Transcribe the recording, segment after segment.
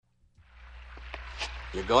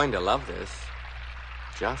You're going to love this.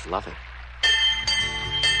 Just love it.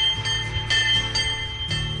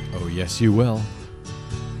 Oh, yes, you will.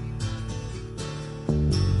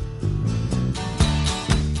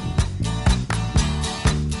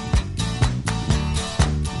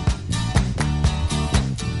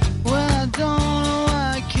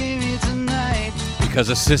 Because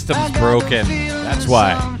the system's broken. That's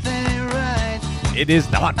why. It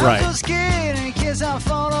is not right.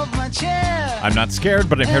 I'm not scared,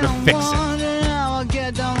 but I'm here to fix it.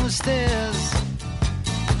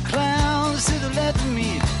 Clowns to the left of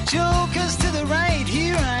me, jokers to the right.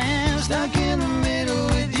 Here I am, stuck in the middle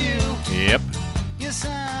with you. Yep. Yes,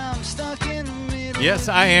 I'm stuck in the middle. Yes,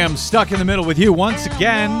 I am stuck in the middle with you once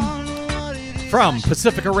again. From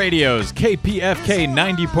Pacifica Radio's KPFK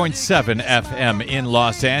 90.7 FM in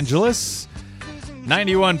Los Angeles,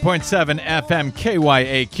 91.7 FM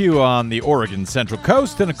KYAQ on the Oregon Central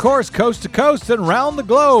Coast, and of course, coast to coast and around the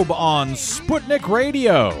globe on Sputnik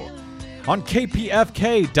Radio, on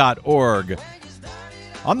kpfk.org,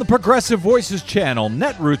 on the Progressive Voices channel,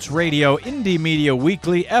 Netroots Radio, Indie Media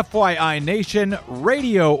Weekly, FYI Nation,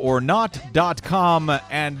 RadioOrNot.com,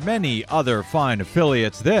 and many other fine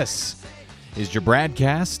affiliates. This is your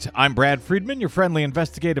BradCast. I'm Brad Friedman, your friendly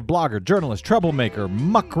investigative blogger, journalist, troublemaker,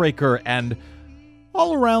 muckraker, and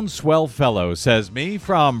all-around swell fellow, says me,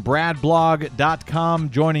 from bradblog.com,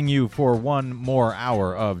 joining you for one more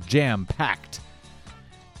hour of jam-packed,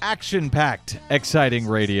 action-packed, exciting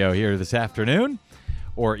radio here this afternoon,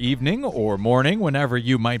 or evening, or morning, whenever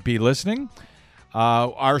you might be listening.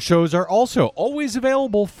 Our shows are also always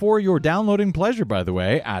available for your downloading pleasure, by the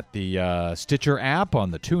way, at the Stitcher app,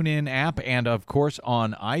 on the TuneIn app, and, of course,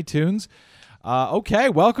 on iTunes. Okay,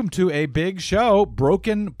 welcome to a big show,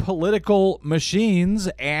 broken political machines,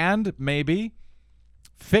 and maybe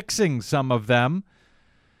fixing some of them.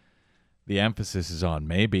 The emphasis is on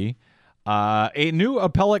maybe. A new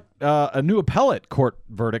appellate court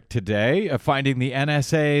verdict today, finding the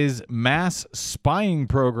NSA's mass spying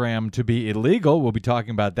program to be illegal. We'll be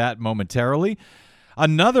talking about that momentarily.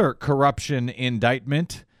 Another corruption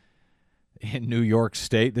indictment in New York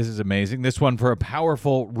State. This is amazing. This one for a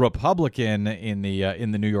powerful Republican in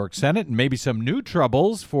the New York Senate, and maybe some new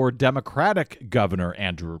troubles for Democratic Governor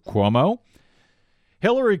Andrew Cuomo.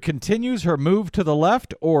 Hillary continues her move to the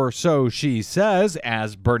left, or so she says,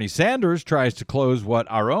 as Bernie Sanders tries to close what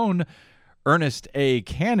our own Ernest A.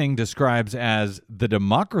 Canning describes as the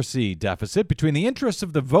democracy deficit between the interests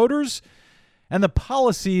of the voters and the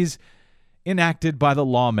policies enacted by the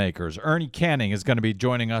lawmakers. Ernie Canning is going to be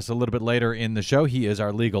joining us a little bit later in the show. He is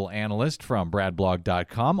our legal analyst from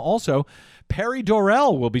bradblog.com. Also, Perry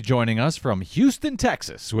Dorrell will be joining us from Houston,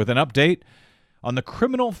 Texas, with an update on the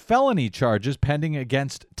criminal felony charges pending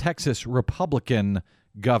against Texas Republican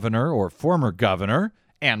governor, or former governor,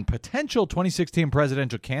 and potential 2016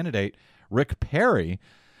 presidential candidate Rick Perry.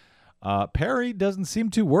 Perry doesn't seem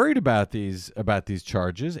too worried about these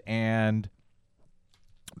charges, and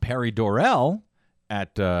Perry Dorrell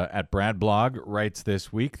at Brad Blog writes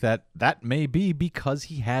this week that may be because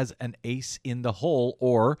he has an ace in the hole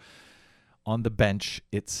or on the bench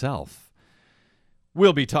itself.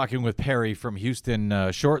 We'll be talking with Perry from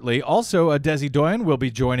Houston shortly. Also, Desi Doyen will be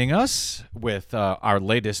joining us with our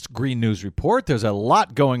latest Green News Report. There's a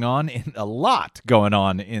lot going on in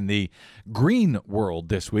the green world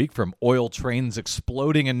this week, from oil trains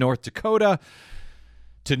exploding in North Dakota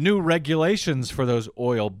to new regulations for those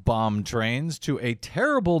oil bomb trains to a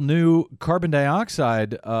terrible new carbon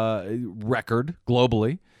dioxide record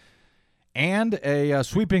globally, and a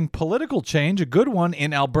sweeping political change, a good one,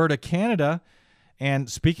 in Alberta, Canada.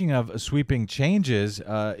 And speaking of sweeping changes,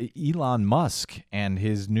 Elon Musk and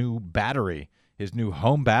his new battery, his new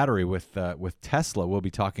home battery with Tesla. We'll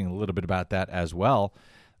be talking a little bit about that as well.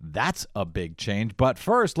 That's a big change. But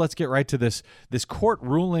first, let's get right to this court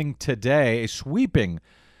ruling today, a sweeping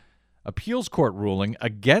appeals court ruling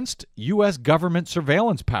against U.S. government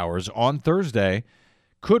surveillance powers on Thursday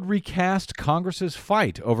could recast Congress's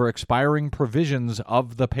fight over expiring provisions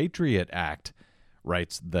of the Patriot Act,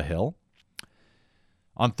 writes The Hill.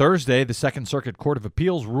 On Thursday, the Second Circuit Court of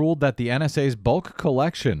Appeals ruled that the NSA's bulk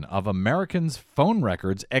collection of Americans' phone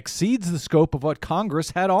records exceeds the scope of what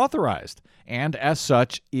Congress had authorized, and as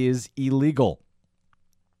such is illegal.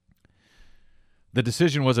 The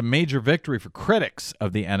decision was a major victory for critics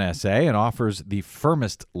of the NSA and offers the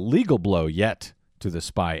firmest legal blow yet to the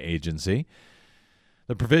spy agency.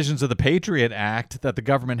 The provisions of the Patriot Act that the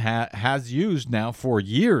government has used now for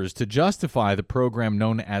years to justify the program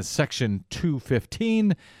known as Section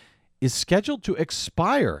 215 is scheduled to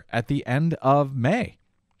expire at the end of May.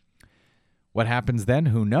 What happens then?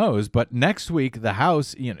 Who knows? But next week, the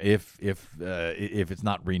House, if it's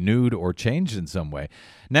not renewed or changed in some way,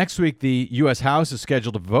 next week the U.S. House is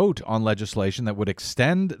scheduled to vote on legislation that would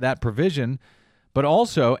extend that provision, but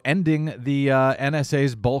also ending the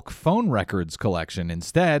NSA's bulk phone records collection.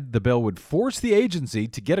 Instead, the bill would force the agency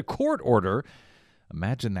to get a court order.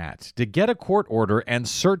 Imagine that, to get a court order and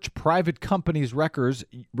search private companies' records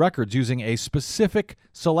using a specific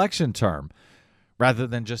selection term, rather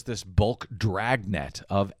than just this bulk dragnet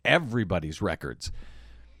of everybody's records.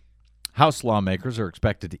 House lawmakers are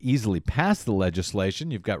expected to easily pass the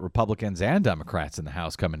legislation. You've got Republicans and Democrats in the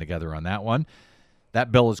House coming together on that one.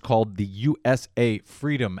 That bill is called the USA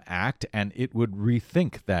Freedom Act, and it would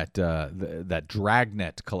rethink that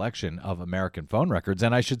dragnet collection of American phone records.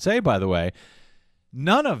 And I should say, by the way,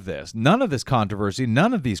 none of this controversy,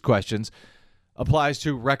 none of these questions applies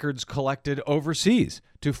to records collected overseas,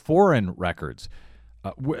 to foreign records.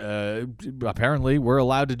 Apparently, we're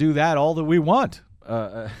allowed to do that all that we want,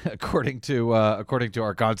 according to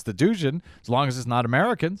our Constitution, as long as it's not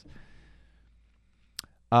Americans.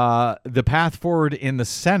 The path forward in the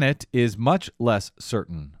Senate is much less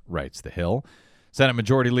certain, writes The Hill. Senate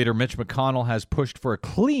Majority Leader Mitch McConnell has pushed for a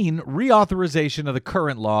clean reauthorization of the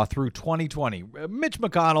current law through 2020. Mitch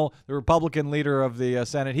McConnell, the Republican leader of the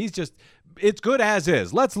Senate, it's good as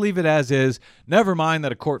is. Let's leave it as is. Never mind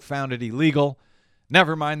that a court found it illegal.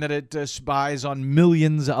 Never mind that it spies on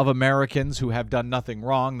millions of Americans who have done nothing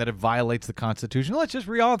wrong, that it violates the Constitution. Let's just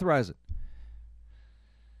reauthorize it.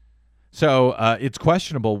 So it's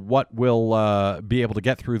questionable what will be able to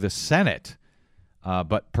get through the Senate.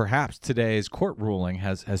 But perhaps today's court ruling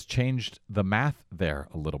has changed the math there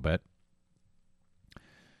a little bit.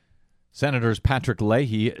 Senators Patrick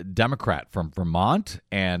Leahy, Democrat from Vermont,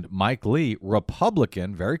 and Mike Lee,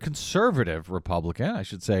 Republican, very conservative Republican, I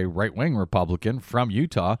should say right-wing Republican from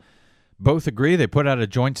Utah, both agree. They put out a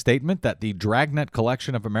joint statement that the dragnet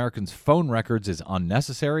collection of Americans' phone records is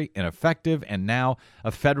unnecessary, ineffective, and now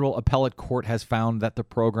a federal appellate court has found that the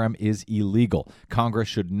program is illegal. Congress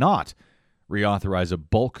should not reauthorize a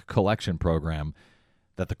bulk collection program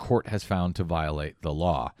that the court has found to violate the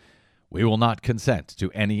law. We will not consent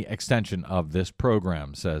to any extension of this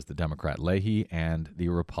program, says the Democrat Leahy and the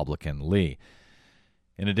Republican Lee.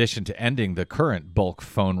 In addition to ending the current bulk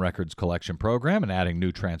phone records collection program and adding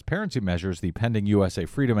new transparency measures, the pending USA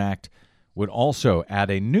Freedom Act would also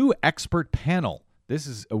add a new expert panel. This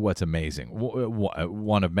is what's amazing.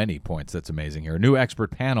 One of many points that's amazing here. A new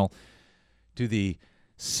expert panel to the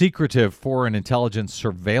secretive Foreign Intelligence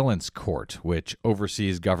Surveillance Court, which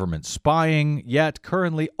oversees government spying, yet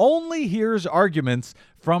currently only hears arguments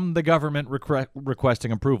from the government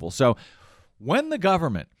requesting approval. So when the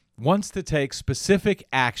government wants to take specific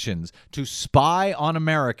actions to spy on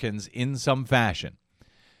Americans in some fashion,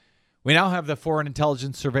 we now have the Foreign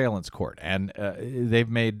Intelligence Surveillance Court, and they've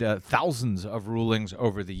made thousands of rulings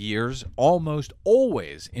over the years, almost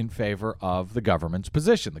always in favor of the government's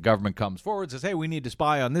position. The government comes forward and says, hey, we need to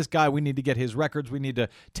spy on this guy. We need to get his records. We need to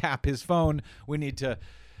tap his phone. We need to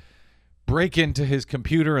break into his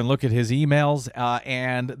computer and look at his emails.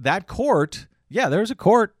 And that court, there's a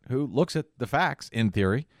court who looks at the facts, in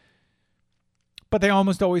theory, but they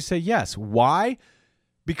almost always say yes. Why?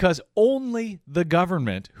 Because only the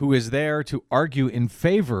government, who is there to argue in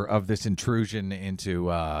favor of this intrusion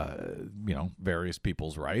into, various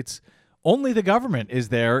people's rights, only the government is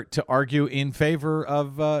there to argue in favor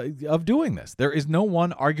of doing this. There is no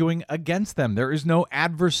one arguing against them. There is no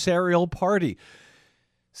adversarial party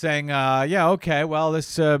saying,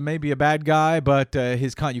 this may be a bad guy, but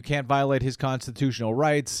you can't violate his constitutional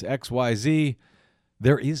rights, X, Y, Z.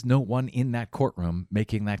 There is no one in that courtroom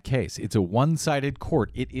making that case. It's a one-sided court.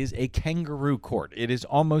 It is a kangaroo court. It is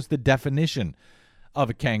almost the definition of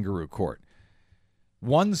a kangaroo court.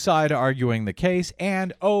 One side arguing the case,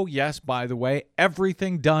 and, oh yes, by the way,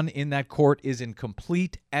 everything done in that court is in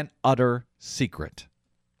complete and utter secret.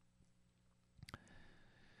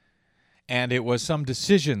 And it was some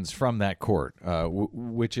decisions from that court,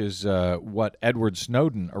 which is what Edward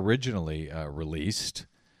Snowden originally released,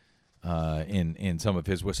 in some of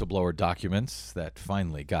his whistleblower documents that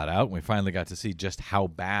finally got out. We finally got to see just how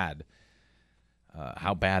bad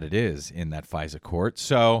it is in that FISA court.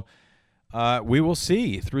 So we will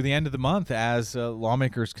see through the end of the month as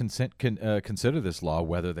lawmakers consider this law,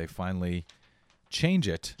 whether they finally change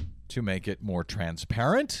it to make it more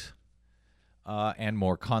transparent and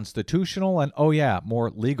more constitutional and, more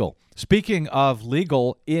legal. Speaking of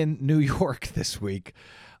legal, in New York this week,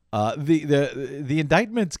 the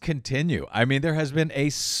indictments continue. I mean, there has been a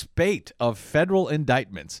spate of federal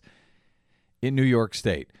indictments in New York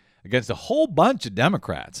State. against a whole bunch of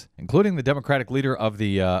Democrats, including the Democratic leader of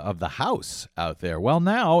the House out there. Well,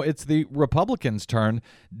 now it's the Republicans' turn.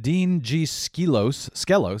 Dean G.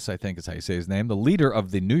 Skelos, I think is how you say his name, the leader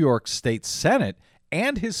of the New York State Senate,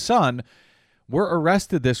 and his son were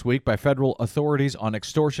arrested this week by federal authorities on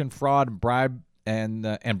extortion, fraud, bribe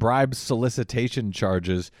solicitation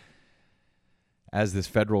charges as this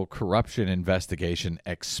federal corruption investigation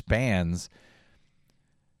expands.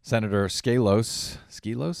 Senator Skelos,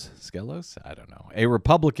 I don't know, a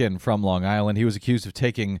Republican from Long Island, he was accused of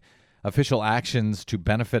taking official actions to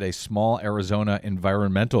benefit a small Arizona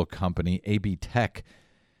environmental company, AB Tech,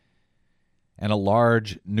 and a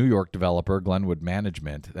large New York developer, Glenwood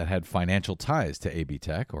Management, that had financial ties to AB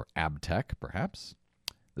Tech, or Abtech, perhaps.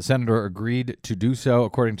 The senator agreed to do so,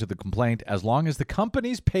 according to the complaint, as long as the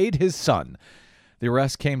companies paid his son. The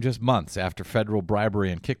arrest came just months after federal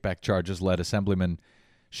bribery and kickback charges led Assemblyman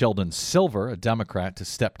Sheldon Silver, a Democrat, to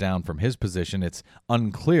step down from his position. It's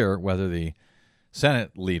unclear whether the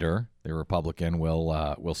Senate leader, the Republican,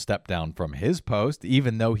 will step down from his post,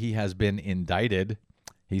 even though he has been indicted.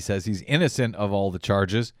 He says he's innocent of all the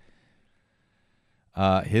charges.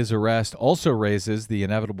 His arrest also raises the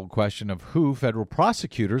inevitable question of who federal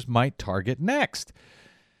prosecutors might target next.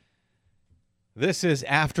 This is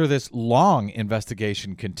after this long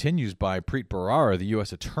investigation continues by Preet Bharara, the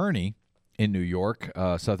U.S. attorney in New York,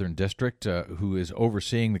 Southern District, who is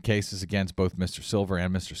overseeing the cases against both Mr. Silver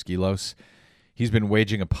and Mr. Skelos. He's been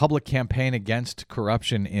waging a public campaign against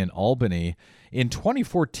corruption in Albany. In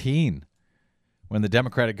 2014, when the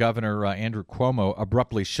Democratic governor, Andrew Cuomo,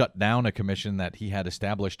 abruptly shut down a commission that he had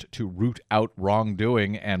established to root out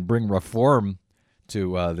wrongdoing and bring reform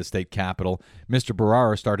to the state capitol, Mr.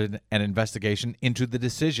 Bharara started an investigation into the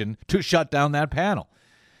decision to shut down that panel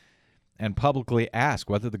and publicly ask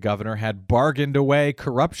whether the governor had bargained away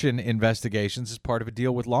corruption investigations as part of a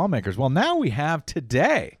deal with lawmakers. Well, now we have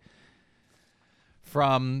today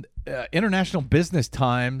from International Business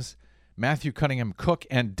Times, Matthew Cunningham Cook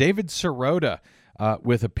and David Sirota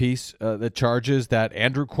with a piece that charges that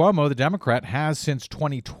Andrew Cuomo, the Democrat, has since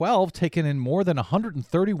 2012 taken in more than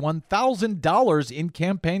 $131,000 in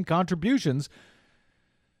campaign contributions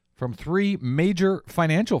from three major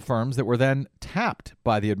financial firms that were then tapped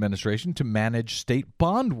by the administration to manage state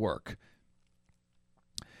bond work.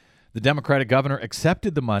 The Democratic governor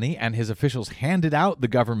accepted the money, and his officials handed out the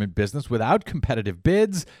government business without competitive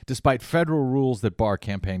bids, despite federal rules that bar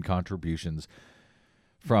campaign contributions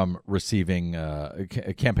from receiving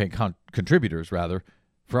contributors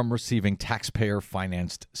from receiving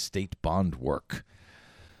taxpayer-financed state bond work.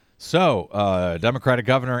 So, Democratic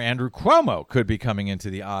Governor Andrew Cuomo could be coming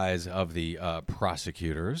into the eyes of the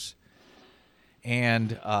prosecutors.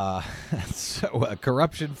 And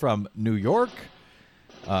corruption from New York,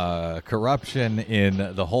 corruption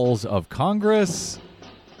in the halls of Congress.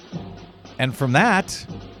 And from that,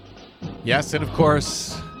 yes, and of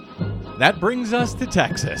course, that brings us to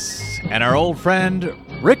Texas and our old friend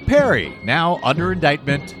Rick Perry, now under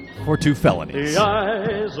indictment for 2 felonies. The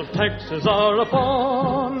eyes of Texas are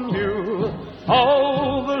upon you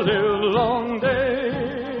all the live long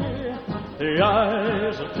day. The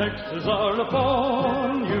eyes of Texas are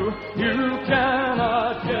upon you. You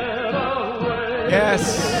cannot get away.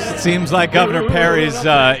 Yes, it seems like Governor Perry's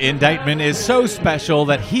indictment is so special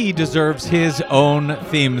that he deserves his own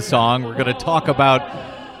theme song. We're going to talk about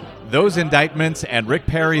those indictments and Rick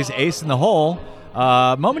Perry's ace in the hole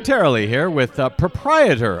momentarily here with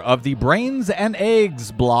proprietor of the Brains and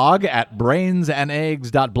Eggs blog at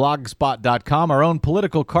brainsandeggs.blogspot.com, our own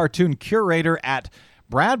political cartoon curator at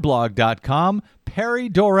bradblog.com, Perry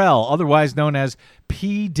Dorrell, otherwise known as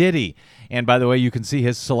P. Diddy. And by the way, you can see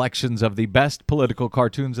his selections of the best political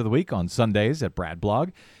cartoons of the week on Sundays at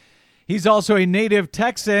Bradblog. He's also a native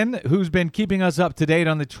Texan who's been keeping us up to date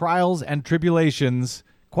on the trials and tribulations,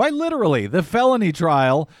 quite literally, the felony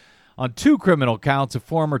trial on 2 criminal counts of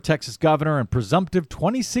former Texas governor and presumptive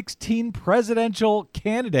 2016 presidential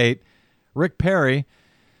candidate Rick Perry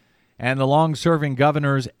and the long-serving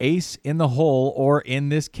governor's ace in the hole, or in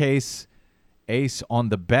this case, ace on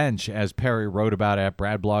the bench, as Perry wrote about at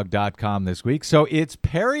bradblog.com this week. So it's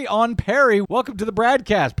Perry on Perry. Welcome to the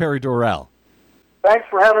BradCast, Perry Dorrell. Thanks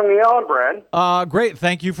for having me on, Brad. Great.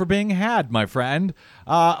 Thank you for being had, my friend.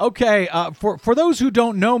 For those who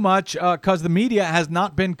don't know much, because the media has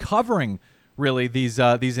not been covering really these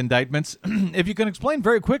indictments, if you can explain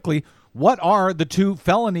very quickly, what are the 2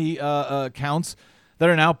 felony counts that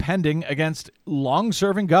are now pending against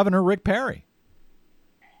long-serving Governor Rick Perry?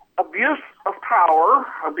 Abuse of power,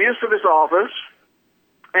 abuse of his office,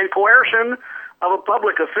 and coercion of a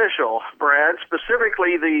public official, Brad,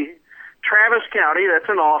 specifically the Travis County, that's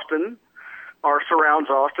in Austin, or surrounds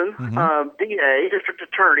Austin, DA, District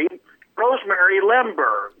Attorney, Rosemary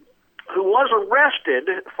Lemberg, who was arrested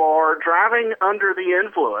for driving under the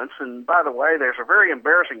influence. And by the way, there's a very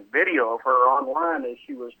embarrassing video of her online as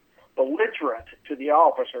she was belligerent to the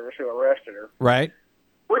officers who arrested her. Right.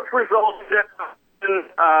 Which resulted in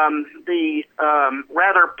the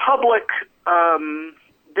rather public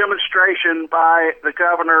demonstration by the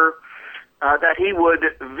governor that he would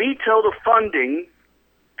veto the funding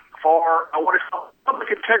for what is called a public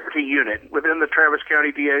integrity unit within the Travis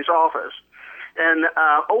County DA's office. And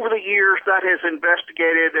over the years, that has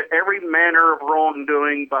investigated every manner of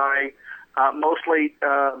wrongdoing by mostly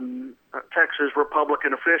Texas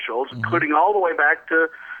Republican officials, including all the way back to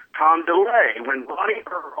Tom DeLay, when Bonnie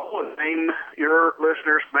Earl, a name your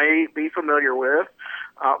listeners may be familiar with,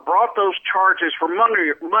 brought those charges for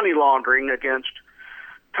money laundering against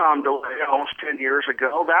Tom DeLay almost 10 years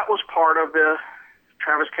ago. That was part of the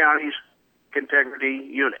Travis County's integrity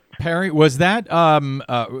unit. Perry, was that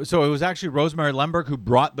so it was actually Rosemary Lemberg who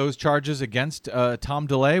brought those charges against Tom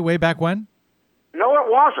DeLay way back when? No,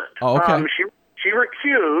 it wasn't. Oh, okay. She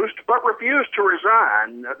recused, but refused to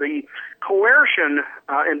resign. The coercion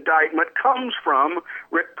indictment comes from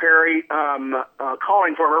Rick Perry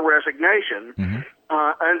calling for her resignation,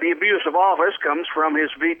 and the abuse of office comes from his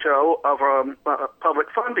veto of public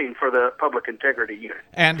funding for the public integrity unit.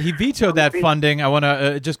 And he vetoed that funding. I want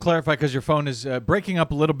to just clarify, because your phone is breaking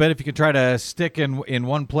up a little bit. If you can try to stick in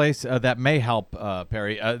one place, that may help,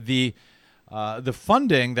 Perry. The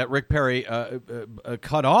funding that Rick Perry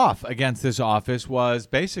cut off against this office was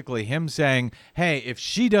basically him saying, hey, if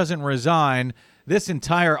she doesn't resign, this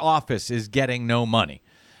entire office is getting no money,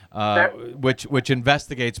 which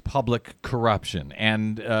investigates public corruption.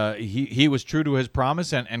 And he was true to his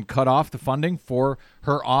promise and cut off the funding for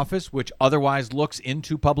her office, which otherwise looks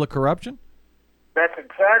into public corruption? That's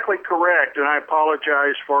exactly correct, and I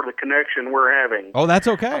apologize for the connection we're having. Oh, that's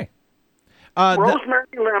okay. Rosemary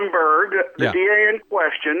Lemberg, the DA in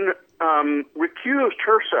question, recused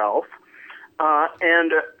herself,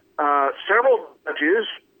 and several judges,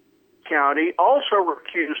 county, also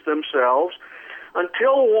recused themselves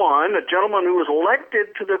until one, a gentleman who was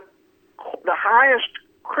elected to the highest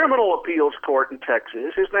criminal appeals court in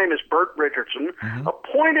Texas, his name is Bert Richardson,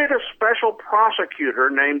 appointed a special prosecutor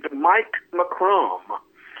named Mike McCrum.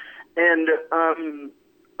 And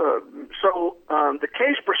so the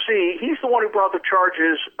case proceeds. He's the one who brought the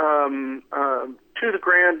charges to the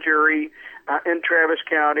grand jury in Travis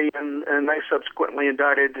County, and they subsequently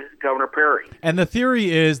indicted Governor Perry. And the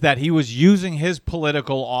theory is that he was using his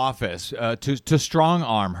political office to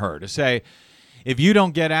strong-arm her, to say, if you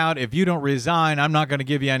don't get out, if you don't resign, I'm not going to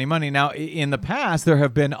give you any money. Now, in the past, there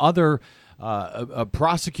have been other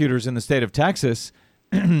prosecutors in the state of Texas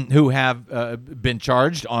who have been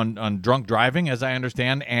charged on drunk driving, as I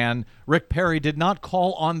understand, and Rick Perry did not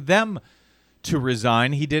call on them to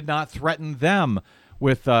resign. He did not threaten them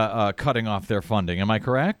with cutting off their funding. Am I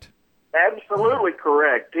correct? Absolutely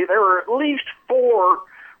correct. There were at least 4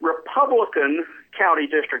 Republican county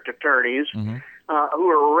district attorneys who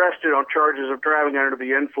were arrested on charges of driving under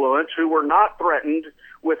the influence, who were not threatened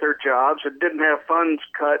with their jobs and didn't have funds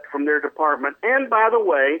cut from their department. And by the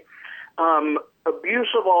way, abuse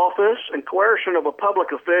of office and coercion of a public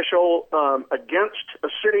official against a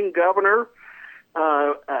sitting governor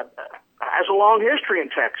has a long history in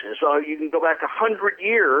Texas. You can go back 100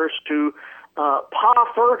 years to Pa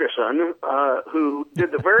Ferguson, who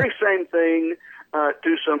did the very same thing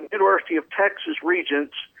to some University of Texas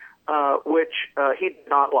regents, which he did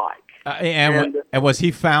not like. And was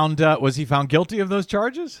he found guilty of those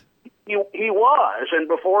charges? He was, and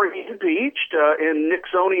before he impeached, in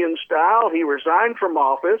Nixonian style, he resigned from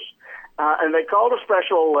office, and they called a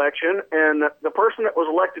special election, and the person that was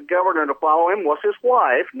elected governor to follow him was his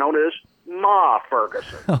wife, known as Ma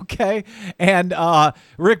Ferguson. Okay, and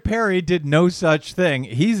Rick Perry did no such thing.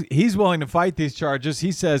 He's willing to fight these charges.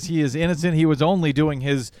 He says he is innocent. He was only doing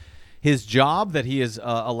his job, that he is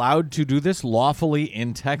allowed to do this lawfully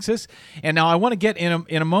in Texas. And now I want to get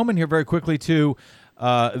in a moment here very quickly to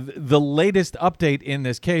the latest update in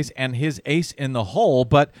this case and his ace in the hole.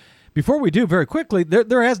 But before we do, very quickly,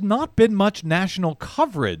 there has not been much national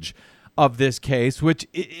coverage of this case, which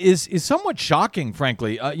is somewhat shocking,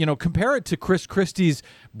 frankly. Compare it to Chris Christie's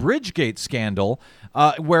Bridgegate scandal,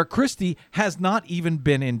 where Christie has not even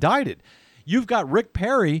been indicted. You've got Rick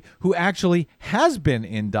Perry, who actually has been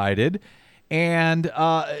indicted, and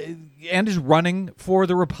is running for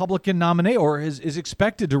the Republican nominee, or is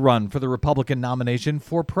expected to run for the Republican nomination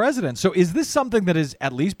for president. So is this something that is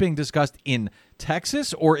at least being discussed in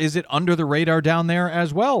Texas, or is it under the radar down there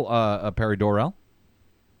as well, Perry Dorrell?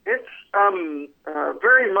 It's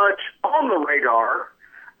very much on the radar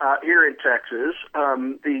here in Texas.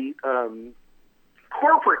 The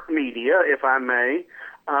corporate media, if I may,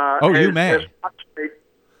 you may.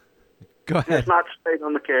 Go ahead. Has not stayed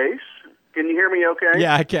on the case. Can you hear me okay?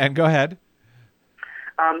 Yeah, I can. Go ahead.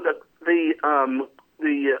 The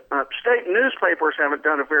state newspapers haven't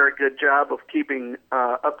done a very good job of keeping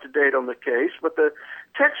up to date on the case, but the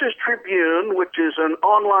Texas Tribune, which is an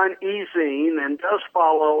online e-zine and does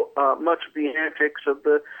follow much of the antics of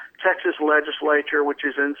the Texas legislature, which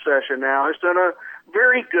is in session now, has done a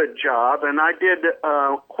very good job, and I did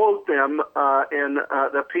quote them in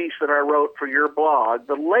the piece that I wrote for your blog.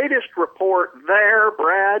 The latest report there,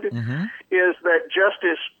 Brad, is that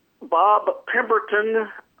Justice Bob Pemberton,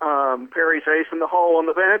 Perry's ace in the hole on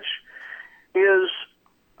the bench, is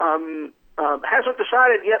hasn't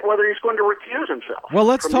decided yet whether he's going to recuse himself. Well,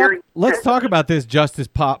 let's talk about this Justice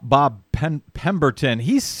Bob Pemberton.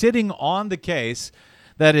 He's sitting on the case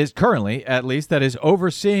that is currently, at least, that is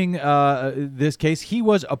overseeing this case. He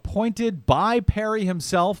was appointed by Perry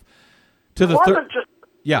himself to the third.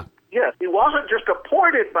 Yeah. Yes, he wasn't just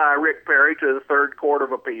appointed by Rick Perry to the Third Court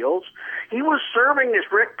of Appeals. He was serving as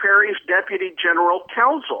Rick Perry's deputy general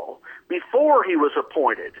counsel before he was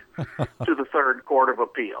appointed to the Third Court of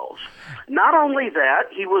Appeals. Not only that,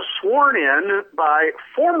 he was sworn in by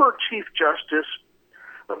former Chief Justice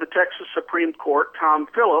of the Texas Supreme Court, Tom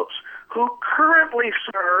Phillips, who currently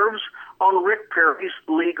serves on Rick Perry's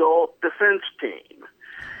legal defense team.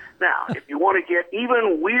 Now, if you want to get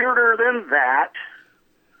even weirder than that,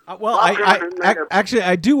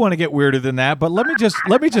 I do want to get weirder than that, but let me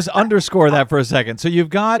just underscore that for a second. So you've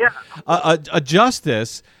got a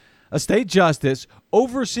justice, a state justice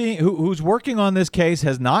overseeing who's working on this case,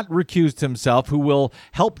 has not recused himself, who will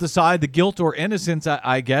help decide the guilt or innocence,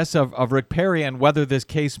 I guess, of Rick Perry and whether this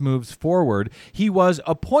case moves forward. He was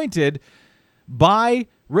appointed by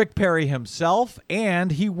Rick Perry himself,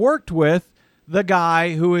 and he worked with the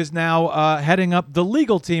guy who is now heading up the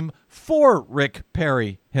legal team for Rick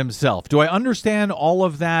Perry himself. Do I understand all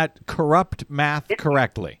of that corrupt math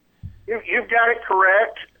correctly? You've got it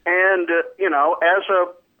correct. And, as a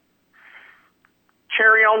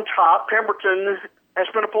cherry on top, Pemberton has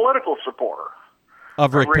been a political supporter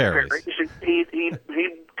of Rick Perry. He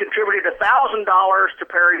contributed $1,000 to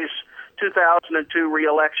Perry's 2002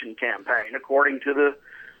 reelection campaign, according to the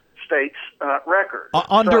state's record.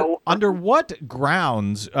 Under what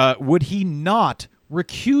grounds would he not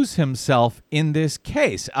recuse himself in this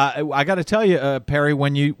case? I got to tell you, Perry,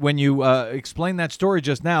 when you explained that story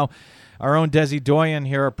just now, our own Desi Doyen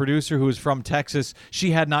here, a producer who is from Texas,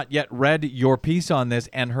 she had not yet read your piece on this,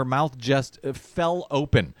 and her mouth just fell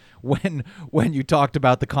open when you talked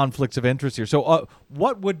about the conflicts of interest here. So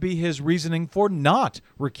what would be his reasoning for not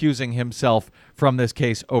recusing himself from this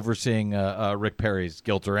case overseeing Rick Perry's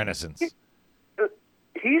guilt or innocence?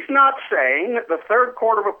 He's not saying, the Third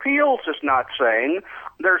Court of Appeals is not saying,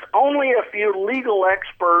 there's only a few legal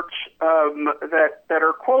experts that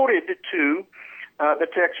are quoted to the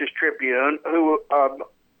Texas Tribune who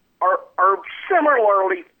are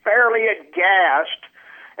similarly fairly aghast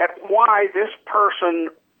at why this person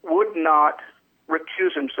would not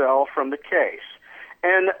recuse himself from the case.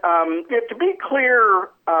 And to be clear,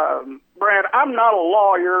 Brad, I'm not a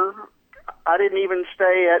lawyer. I didn't even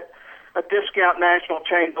stay at a discount national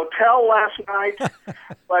chain hotel last night,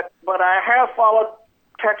 but I have followed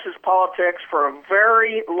Texas politics for a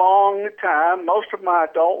very long time, most of my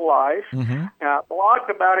adult life. Blogged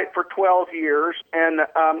about it for 12 years, and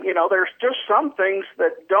there's just some things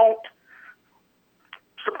that don't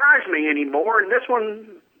surprise me anymore, and this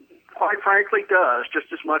one, quite frankly, does,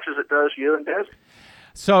 just as much as it does you and Des.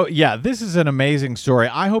 So, yeah, this is an amazing story.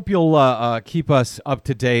 I hope you'll keep us up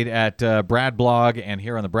to date at Brad Blog and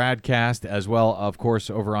here on the BradCast, as well, of course,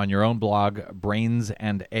 over on your own blog,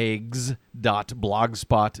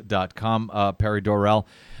 brainsandeggs.blogspot.com, Perry Dorrell.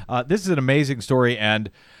 This is an amazing story,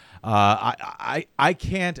 and I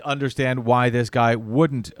can't understand why this guy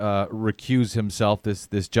wouldn't recuse himself,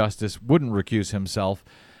 this justice wouldn't recuse himself.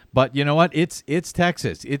 But you know what? It's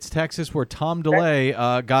Texas. It's Texas where Tom DeLay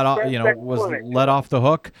was let off the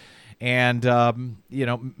hook, and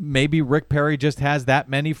maybe Rick Perry just has that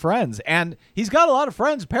many friends, and he's got a lot of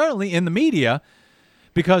friends apparently in the media,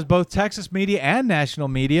 because both Texas media and national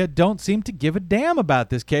media don't seem to give a damn about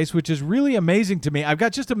this case, which is really amazing to me. I've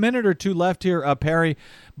got just a minute or two left here, Perry,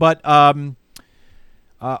 but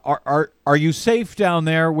Are you safe down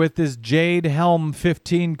there with this Jade Helm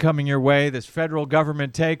 15 coming your way, this federal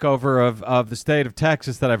government takeover of the state of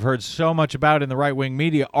Texas that I've heard so much about in the right-wing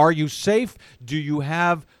media? Are you safe? Do you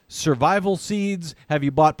have survival seeds? Have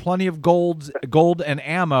you bought plenty of gold and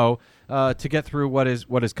ammo to get through what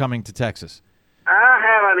is coming to Texas? I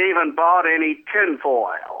haven't even bought any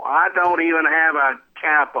tinfoil. I don't even have a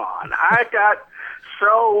cap on. I got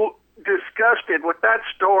so disgusted with that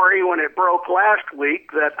story when it broke last week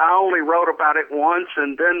that I only wrote about it once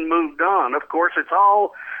and then moved on. Of course, it's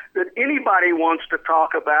all that anybody wants to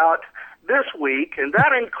talk about this week, and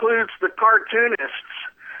that includes the cartoonists.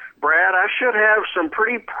 Brad, I should have some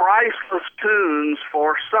pretty priceless tunes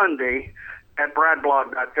for Sunday at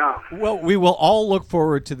bradblog.com. Well, we will all look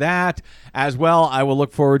forward to that as well. I will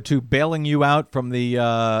look forward to bailing you out from the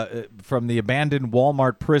abandoned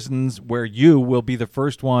Walmart prisons, where you will be the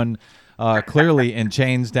first one clearly in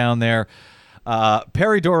chains down there.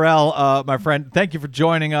 Perry Dorrell, my friend, thank you for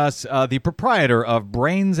joining us. The proprietor of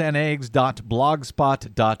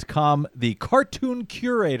brainsandeggs.blogspot.com, the cartoon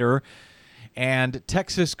curator and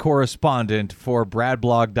Texas correspondent for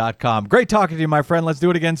bradblog.com. Great talking to you, my friend. Let's do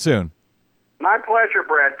it again soon. My pleasure,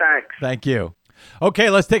 Brad. Thanks. Thank you.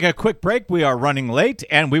 Okay, let's take a quick break. We are running late,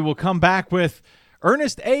 and we will come back with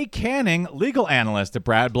Ernest A. Canning, legal analyst at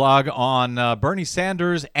BradBlog, on Bernie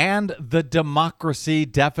Sanders and the democracy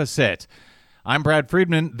deficit. I'm Brad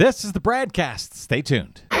Friedman. This is the BradCast. Stay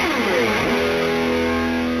tuned.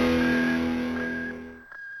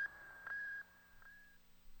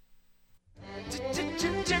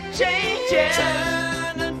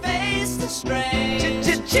 Turn and face the strain.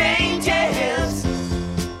 Changes.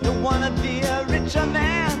 Don't wanna be a richer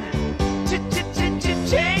man.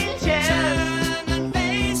 Changes. Turn and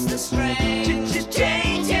face the strain.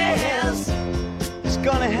 Changes. It's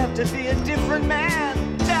gonna have to be a different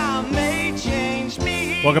man. Time may change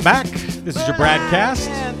me. Welcome back. This is your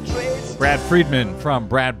BradCast. Brad Friedman from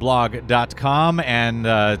bradblog.com,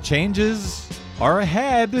 and changes are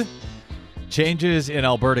ahead. Changes in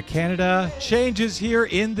Alberta, Canada, changes here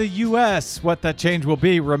in the U.S. What that change will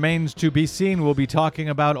be remains to be seen. We'll be talking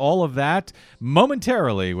about all of that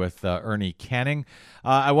momentarily with Ernie Canning.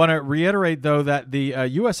 I want to reiterate, though, that the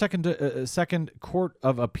U.S. Second Court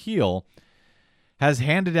of Appeal has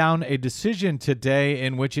handed down a decision today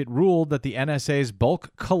in which it ruled that the NSA's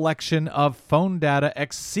bulk collection of phone data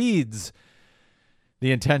exceeds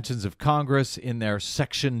the intentions of Congress in their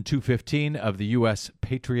Section 215 of the U.S.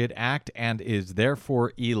 Patriot Act and is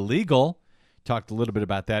therefore illegal. Talked a little bit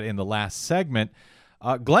about that in the last segment.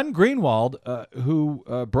 Glenn Greenwald, who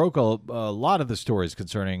broke a lot of the stories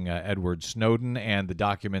concerning Edward Snowden and the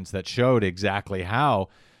documents that showed exactly how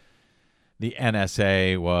the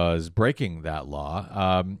NSA was breaking that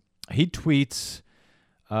law, he tweets,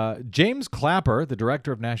 James Clapper, the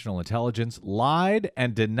director of national intelligence, lied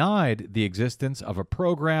and denied the existence of a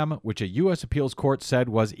program which a U.S. appeals court said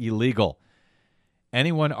was illegal.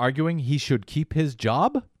 Anyone arguing he should keep his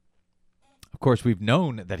job? Of course, we've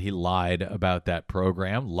known that he lied about that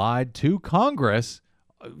program, lied to Congress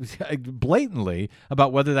blatantly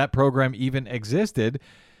about whether that program even existed,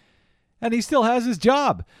 and he still has his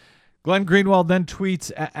job. Glenn Greenwald then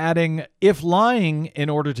tweets, adding, if lying in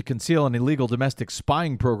order to conceal an illegal domestic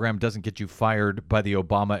spying program doesn't get you fired by the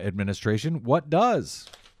Obama administration, what does?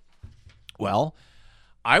 Well,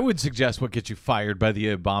 I would suggest what gets you fired by the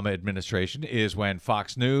Obama administration is when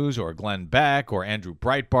Fox News or Glenn Beck or Andrew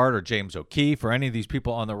Breitbart or James O'Keefe or any of these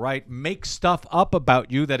people on the right make stuff up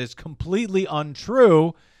about you that is completely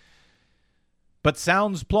untrue but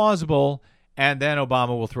sounds plausible. And then Obama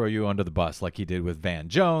will throw you under the bus like he did with Van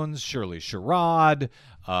Jones, Shirley Sherrod,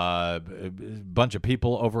 a bunch of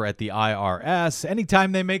people over at the IRS.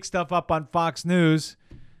 Anytime they make stuff up on Fox News,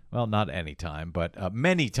 well, not anytime, but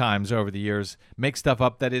many times over the years, make stuff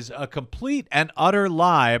up that is a complete and utter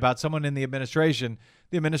lie about someone in the administration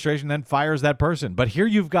then fires that person. But here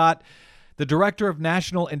you've got the director of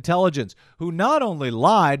national intelligence who not only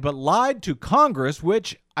lied, but lied to Congress,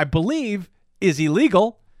 which I believe is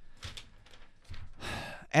illegal.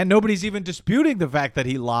 And nobody's even disputing the fact that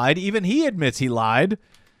he lied. Even he admits he lied.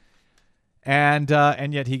 And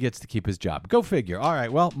yet he gets to keep his job. Go figure. All right,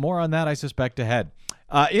 well, more on that, I suspect, ahead.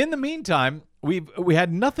 In the meantime, we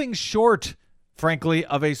had nothing short, frankly,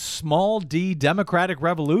 of a small D democratic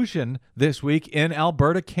revolution this week in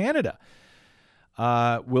Alberta, Canada.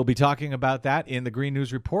 We'll be talking about that in the Green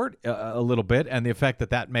News Report a little bit and the effect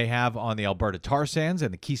that may have on the Alberta tar sands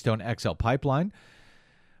and the Keystone XL pipeline.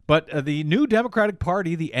 But the new Democratic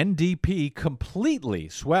Party, the NDP, completely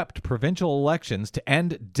swept provincial elections to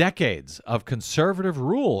end decades of conservative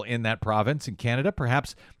rule in that province in Canada,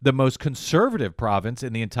 perhaps the most conservative province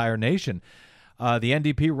in the entire nation. The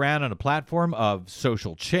NDP ran on a platform of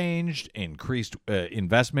social change, increased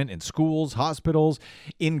investment in schools, hospitals,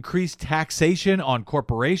 increased taxation on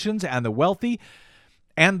corporations and the wealthy,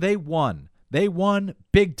 and they won. They won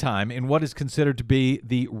big time in what is considered to be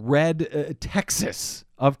the red Texas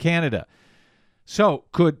of Canada. So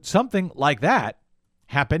could something like that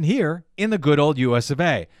happen here in the good old US of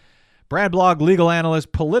A? Brad Blog legal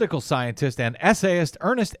analyst, political scientist, and essayist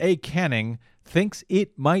Ernest A. Canning thinks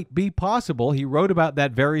it might be possible. He wrote about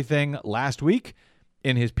that very thing last week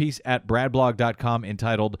in his piece at bradblog.com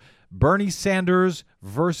entitled Bernie Sanders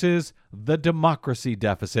versus the Democracy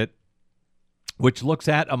Deficit, which looks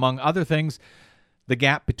at, among other things, the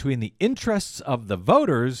gap between the interests of the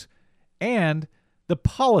voters and the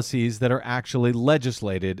policies that are actually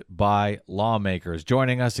legislated by lawmakers.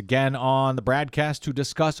 Joining us again on the BradCast to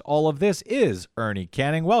discuss all of this is Ernie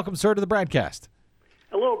Canning. Welcome, sir, to the BradCast.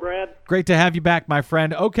 Hello, Brad. Great to have you back, my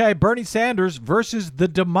friend. Okay, Bernie Sanders versus the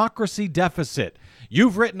democracy deficit.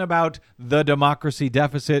 You've written about the democracy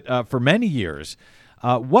deficit for many years.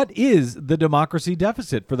 What is the democracy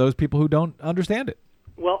deficit for those people who don't understand it?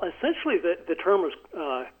 Well, essentially, the term was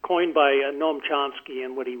coined by Noam Chomsky,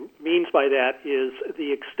 and what he means by that is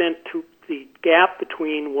the extent to the gap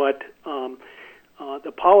between what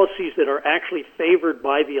the policies that are actually favored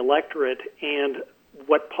by the electorate and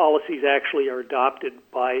what policies actually are adopted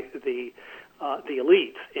by the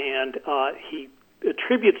elites. And he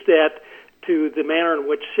attributes that to the manner in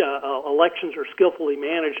which elections are skillfully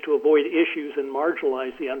managed to avoid issues and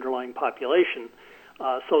marginalize the underlying population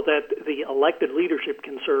so that the elected leadership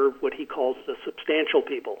can serve what he calls the substantial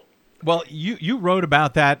people. Well, you wrote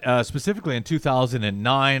about that specifically in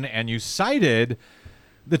 2009, and you cited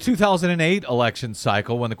the 2008 election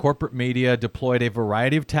cycle when the corporate media deployed a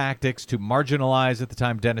variety of tactics to marginalize, at the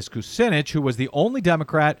time, Dennis Kucinich, who was the only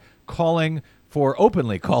Democrat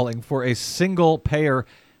openly calling for a single-payer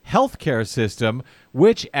healthcare system,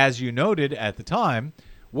 which, as you noted at the time,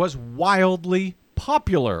 was wildly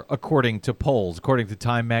popular according to polls, according to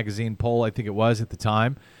Time magazine poll, I think it was at the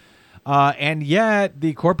time. And yet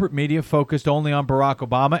the corporate media focused only on Barack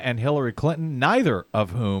Obama and Hillary Clinton, neither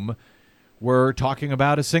of whom were talking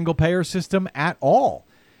about a single-payer system at all.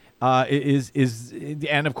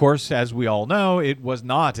 And of course, as we all know, it was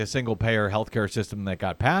not a single-payer healthcare system that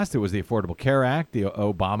got passed. It was the Affordable Care Act, the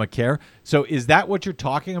Obamacare. So is that what you're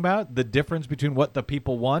talking about, the difference between what the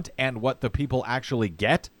people want and what the people actually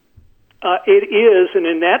get? It is, and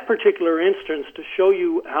in that particular instance, to show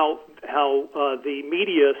you how the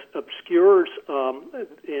media obscures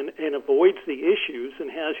and avoids the issues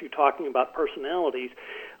and has you talking about personalities,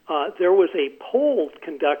 there was a poll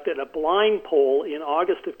conducted, a blind poll in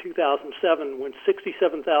August of 2007 when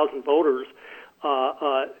 67,000 voters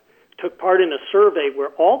took part in a survey where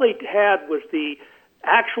all they had was the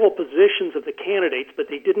actual positions of the candidates, but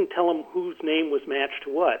they didn't tell them whose name was matched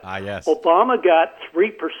to what. Yes. Obama got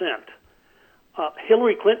 3%.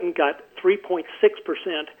 Hillary Clinton got 3.6%.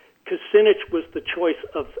 Kucinich was the choice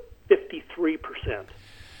of 53%.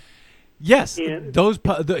 Yes, And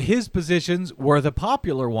his positions were the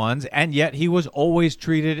popular ones, and yet he was always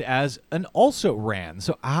treated as an also-ran.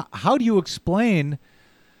 So how do you explain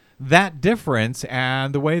that difference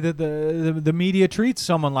and the way that the media treats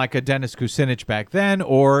someone like a Dennis Kucinich back then,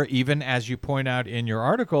 or even, as you point out in your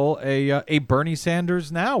article, a Bernie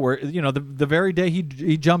Sanders now, where the very day he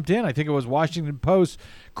jumped in, I think it was Washington Post,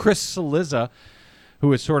 Chris Cillizza,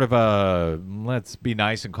 who is sort of let's be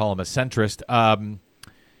nice and call him a centrist.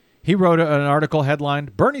 He wrote an article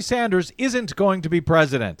headlined, "Bernie Sanders isn't going to be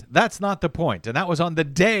president. That's not the point." And that was on the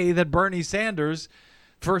day that Bernie Sanders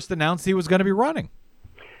first announced he was going to be running.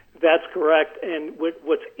 That's correct. And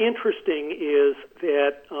what's interesting is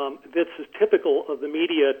that this is typical of the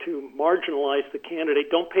media to marginalize the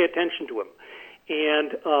candidate. Don't pay attention to him.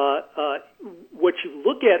 And what you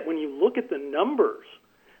look at when you look at the numbers,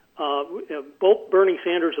 both Bernie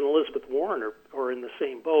Sanders and Elizabeth Warren are in the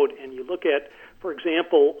same boat. And you look at, for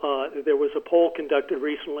example, there was a poll conducted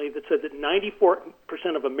recently that said that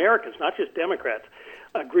 94% of Americans, not just Democrats,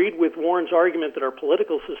 agreed with Warren's argument that our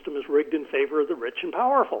political system is rigged in favor of the rich and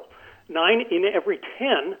powerful. 9 in every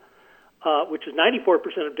 10, which is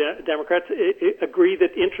 94% of Democrats, agree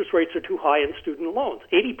that interest rates are too high in student loans.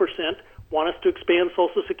 80% want us to expand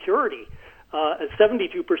Social Security.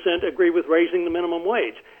 72% agree with raising the minimum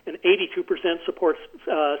wage, and 82% supports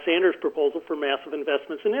Sanders' proposal for massive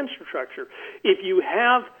investments in infrastructure. If you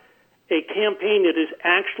have a campaign that is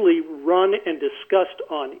actually run and discussed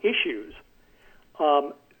on issues,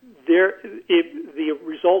 the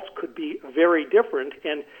results could be very different.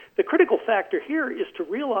 And the critical factor here is to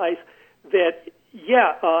realize that,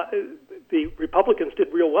 the Republicans did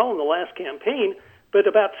real well in the last campaign, but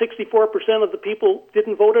about 64% of the people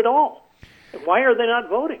didn't vote at all. Why are they not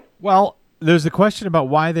voting? Well, there's a question about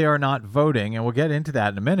why they are not voting, and we'll get into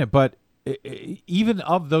that in a minute. But even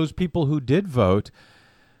of those people who did vote,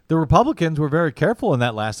 the Republicans were very careful in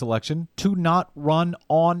that last election to not run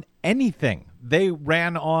on anything. They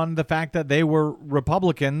ran on the fact that they were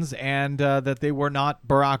Republicans and that they were not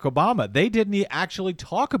Barack Obama. They didn't actually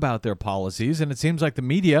talk about their policies, and it seems like the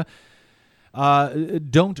media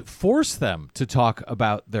don't force them to talk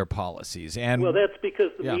about their policies. And well, that's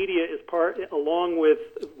because the media is part, along with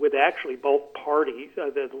actually both parties,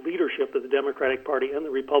 the leadership of the Democratic Party and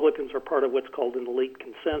the Republicans are part of what's called an elite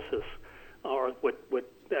consensus, or what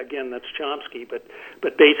again, that's Chomsky. But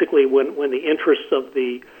basically, when the interests of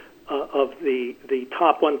the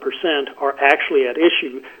top 1% are actually at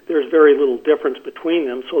issue, there's very little difference between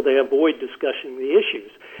them, so they avoid discussing the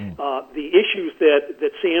issues. The issues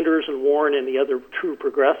that Sanders and Warren and the other true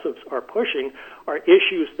progressives are pushing are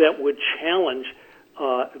issues that would challenge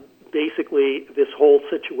basically this whole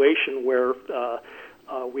situation where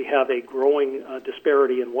we have a growing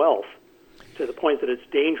disparity in wealth, to the point that it's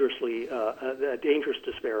dangerously a dangerous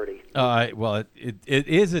disparity. Well, it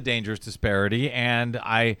is a dangerous disparity, and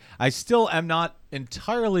I still am not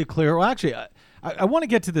entirely clear. Well, actually, I want to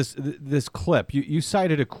get to this clip. You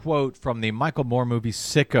cited a quote from the Michael Moore movie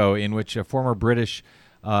Sicko, in which a former British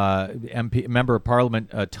MP, member of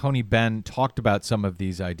Parliament, Tony Benn, talked about some of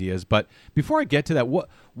these ideas. But before I get to that,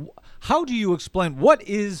 how do you explain what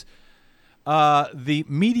is the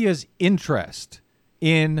media's interest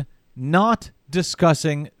in not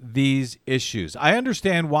discussing these issues? I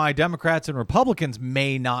understand why Democrats and Republicans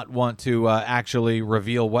may not want to actually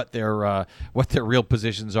reveal what their real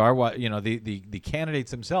positions are, the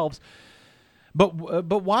candidates themselves. But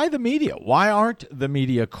why the media? Why aren't the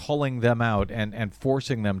media calling them out and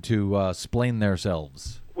forcing them to explain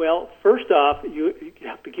themselves? Well, first off, you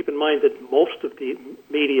have to keep in mind that most of the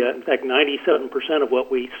media, in fact 97% of what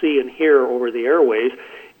we see and hear over the airways,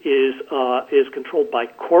 is controlled by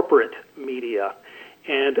corporate media,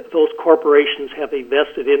 and those corporations have a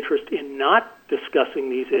vested interest in not discussing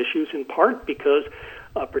these issues, in part because,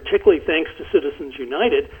 particularly thanks to Citizens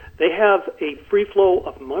United, they have a free flow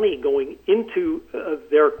of money going into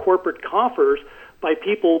their corporate coffers by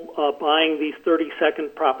people buying these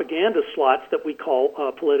 30-second propaganda slots that we call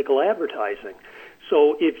political advertising.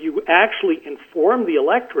 So if you actually inform the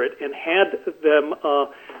electorate and had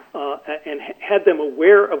them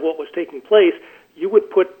aware of what was taking place, you would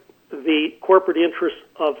put the corporate interests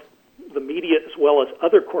of the media as well as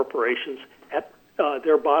other corporations at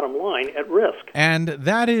their bottom line at risk. And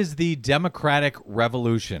that is the Democratic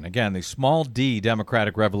Revolution. Again, the small d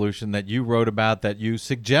Democratic Revolution that you wrote about, that you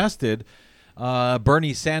suggested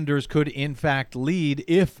Bernie Sanders could in fact lead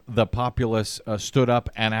if the populace stood up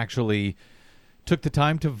and actually took the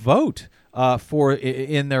time to vote for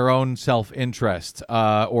in their own self-interest,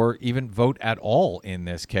 or even vote at all in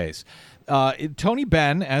this case. Tony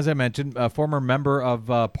Benn, as I mentioned, a former member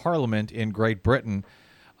of Parliament in Great Britain,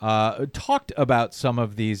 talked about some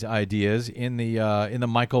of these ideas in the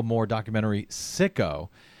Michael Moore documentary Sicko.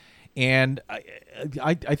 And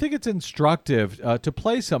I think it's instructive to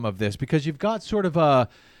play some of this, because you've got sort of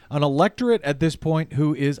an electorate at this point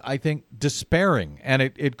who is, I think, despairing. And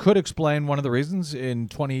it could explain one of the reasons in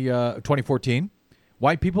 2014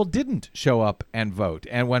 why people didn't show up and vote.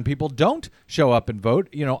 And when people don't show up and vote,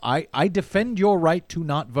 I defend your right to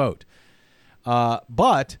not vote.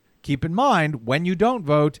 But keep in mind, when you don't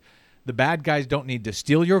vote, the bad guys don't need to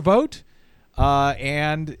steal your vote.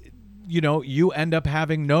 And you end up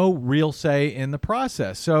having no real say in the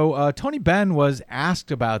process. So Tony Benn was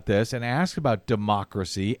asked about this and asked about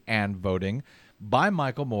democracy and voting by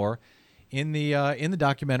Michael Moore in the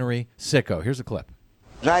documentary Sicko. Here's a clip.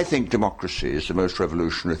 I think democracy is the most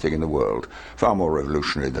revolutionary thing in the world, far more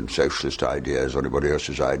revolutionary than socialist ideas or anybody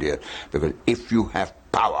else's idea, because if you have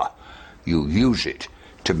power, you use it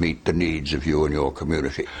to meet the needs of you and your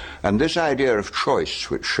community. And this idea of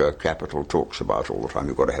choice, which Capital talks about all the time,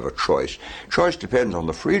 you've got to have a choice. Choice depends on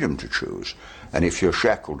the freedom to choose. And if you're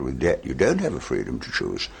shackled with debt, you don't have a freedom to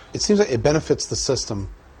choose. It seems like it benefits the system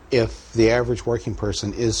if the average working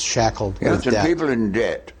person is shackled with debt. And people in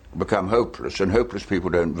debt become hopeless, and hopeless people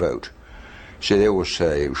don't vote. So they always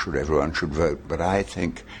say everyone should vote. But I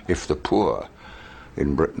think if the poor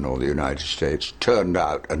in Britain or the United States turned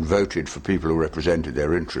out and voted for people who represented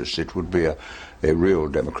their interests, it would be a real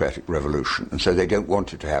democratic revolution. And so they don't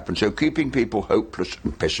want it to happen. So keeping people hopeless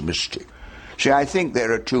and pessimistic. See, I think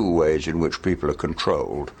there are two ways in which people are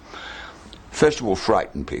controlled. First of all,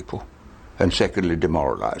 frighten people, and secondly,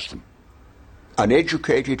 demoralize them. An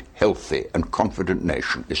educated, healthy, and confident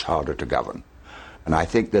nation is harder to govern. And I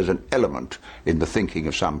think there's an element in the thinking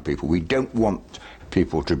of some people. We don't want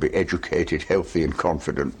people to be educated, healthy, and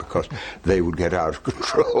confident because they would get out of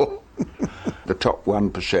control. The top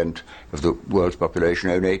 1% of the world's population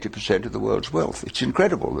own 80% of the world's wealth. It's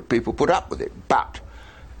incredible that people put up with it, but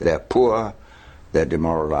they're poor, they're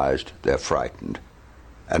demoralized, they're frightened,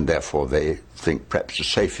 and therefore they think perhaps the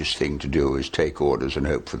safest thing to do is take orders and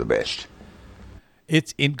hope for the best.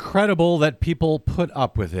 It's incredible that people put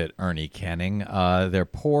up with it, Ernie Canning. They're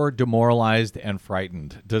poor, demoralized, and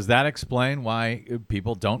frightened. Does that explain why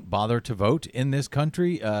people don't bother to vote in this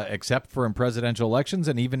country, except for in presidential elections,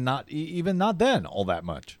 and even not then all that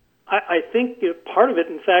much? I think part of it,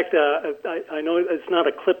 in fact, I know it's not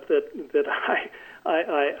a clip that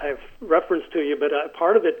I've referenced to you, but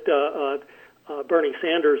part of it, Bernie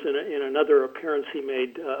Sanders in another appearance he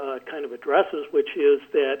made kind of addresses, which is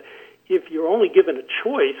that if you're only given a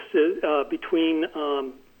choice between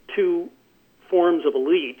two forms of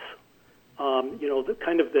elites,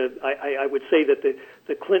 I would say that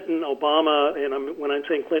the Clinton, Obama, and when I'm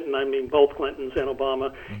saying Clinton, I mean both Clintons and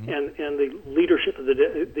Obama, and the leadership of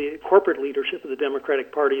the corporate leadership of the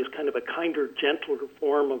Democratic Party is kind of a kinder, gentler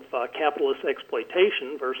form of capitalist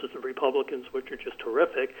exploitation versus the Republicans, which are just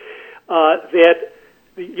horrific. That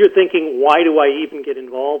you're thinking, why do I even get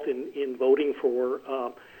involved in voting for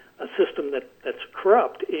a system that's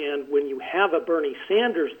corrupt? And when you have a Bernie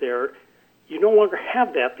Sanders there, you no longer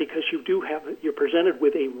have that because you're presented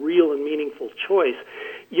with a real and meaningful choice.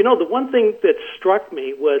 You know, the one thing that struck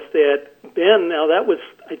me was that Ben,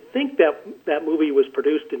 I think that movie was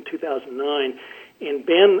produced in 2009, and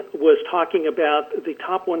Ben was talking about the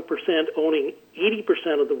top 1% owning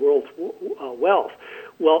 80% of the world's wealth.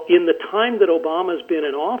 Well, in the time that Obama's been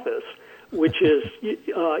in office, which is,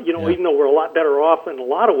 even though we're a lot better off in a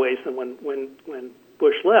lot of ways than when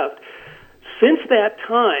Bush left, since that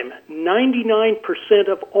time,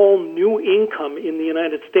 99% of all new income in the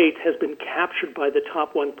United States has been captured by the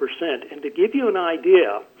top 1%. And to give you an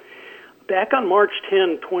idea, back on March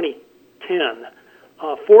 10, 2010,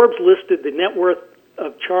 Forbes listed the net worth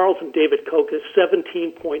of Charles and David Koch as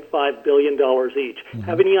 $17.5 billion each.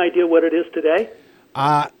 Have any idea what it is today?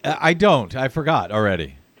 I don't. I forgot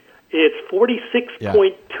already. It's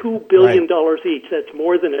 $46.2 billion each. That's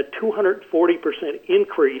more than a 240%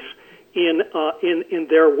 increase in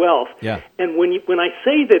their wealth. Yeah. And when I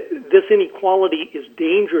say that this inequality is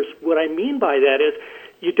dangerous, what I mean by that is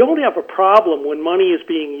you don't have a problem when money is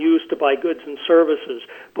being used to buy goods and services,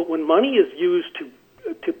 but when money is used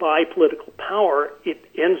to buy political power, it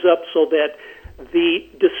ends up so that the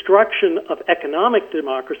destruction of economic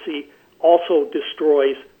democracy also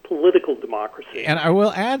destroys political democracy. And I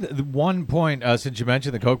will add one point, since you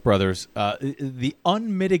mentioned the Koch brothers, the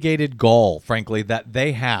unmitigated gall, frankly, that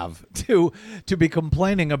they have to be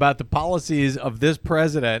complaining about the policies of this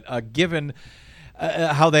president, given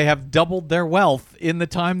how they have doubled their wealth in the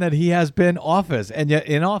time that he has been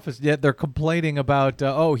in office, yet they're complaining about,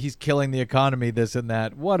 he's killing the economy, this and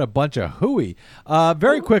that. What a bunch of hooey.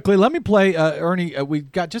 Very quickly, let me play, Ernie,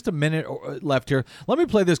 we've got just a minute left here. Let me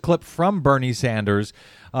play this clip from Bernie Sanders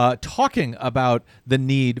talking about the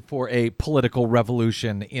need for a political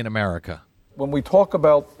revolution in America. When we talk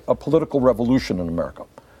about a political revolution in America,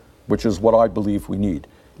 which is what I believe we need,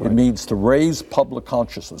 it needs to raise public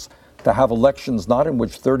consciousness, to have elections not in which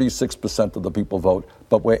 36% of the people vote,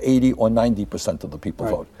 but where 80 or 90% of the people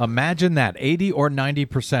vote. Imagine that, 80 or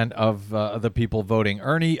 90% of the people voting.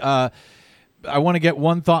 Ernie, I want to get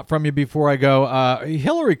one thought from you before I go.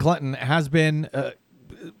 Hillary Clinton has been,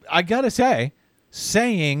 I got to say,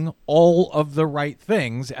 saying all of the right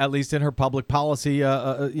things, at least in her public policy,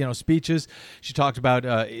 speeches. She talked about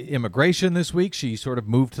immigration this week. She sort of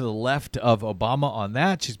moved to the left of Obama on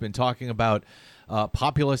that. She's been talking about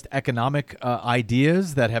populist economic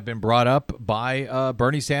ideas that have been brought up by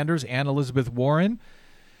Bernie Sanders and Elizabeth Warren.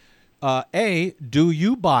 A, do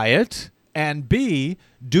you buy it? And B,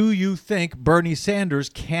 do you think Bernie Sanders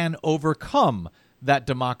can overcome that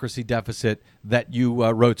democracy deficit that you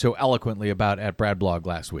wrote so eloquently about at Brad Blog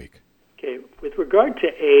last week? Okay, with regard to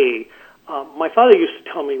A, my father used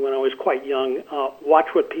to tell me when I was quite young, watch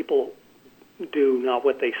what people do, not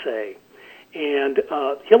what they say. And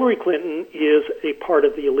Hillary Clinton is a part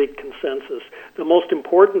of the elite consensus. The most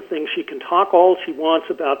important thing, she can talk all she wants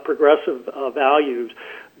about progressive values,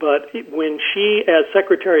 but when she, as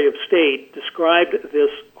Secretary of State, described this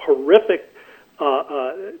horrific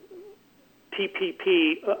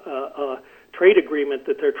TPP trade agreement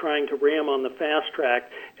that they're trying to ram on the fast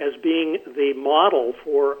track as being the model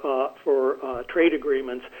for trade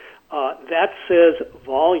agreements, that says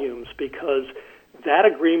volumes, because that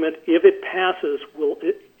agreement, if it passes, will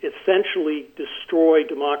essentially destroy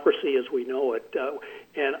democracy as we know it.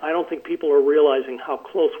 And I don't think people are realizing how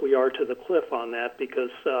close we are to the cliff on that,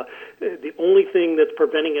 because the only thing that's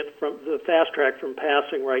preventing it from the fast track from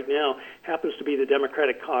passing right now happens to be the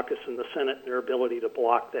Democratic caucus in the Senate and their ability to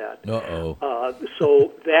block that.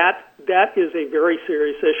 So that is a very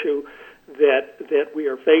serious issue that we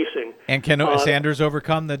are facing. And can Sanders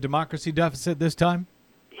overcome the democracy deficit this time?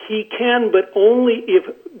 He can, but only if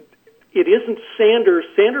it isn't Sanders.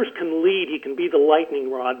 Sanders can lead; he can be the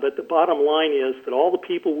lightning rod. But the bottom line is that all the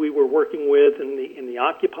people we were working with in the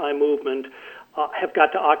Occupy movement have got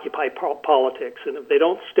to occupy politics, and if they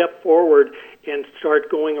don't step forward and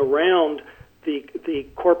start going around the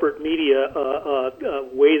corporate media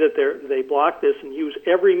way that they block this and use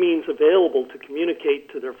every means available to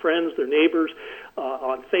communicate to their friends, their neighbors,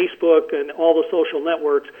 on Facebook and all the social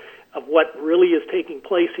networks, of what really is taking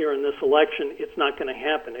place here in this election, it's not going to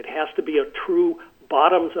happen. It has to be a true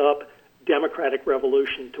bottoms-up democratic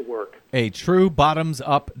revolution to work. A true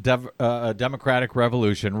bottoms-up democratic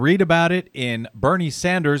revolution. Read about it in Bernie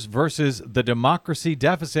Sanders versus the Democracy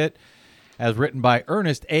Deficit, as written by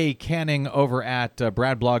Ernest A. Canning over at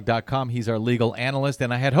bradblog.com. He's our legal analyst,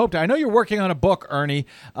 and I know you're working on a book, Ernie.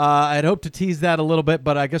 I had hoped to tease that a little bit,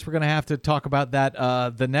 but I guess we're going to have to talk about that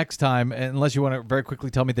the next time, unless you want to very quickly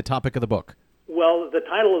tell me the topic of the book. Well, the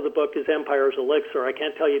title of the book is Empire's Elixir. I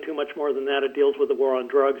can't tell you too much more than that. It deals with the war on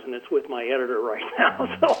drugs, and it's with my editor right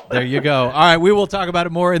now. So there you go. All right, we will talk about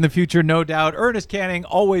it more in the future, no doubt. Ernest Canning,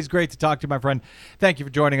 always great to talk to you, my friend. Thank you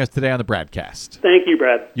for joining us today on the BradCast. Thank you,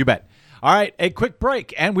 Brad. You bet. All right, a quick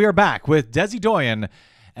break, and we are back with Desi Doyen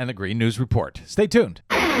and the Green News Report. Stay tuned.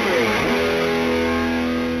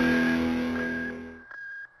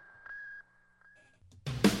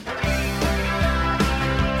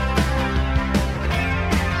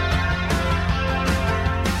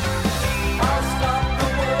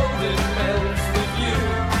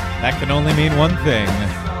 That can only mean one thing.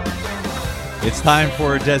 It's time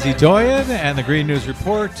for Desi Doyen and the Green News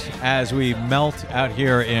Report as we melt out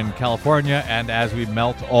here in California and as we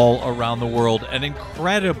melt all around the world. An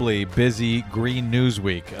incredibly busy Green News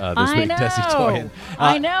Week this week, Desi Doyen.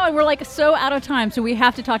 I know, and we're like so out of time, so we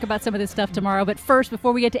have to talk about some of this stuff tomorrow. But first,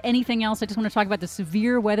 before we get to anything else, I just want to talk about the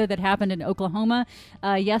severe weather that happened in Oklahoma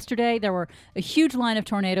yesterday. There were a huge line of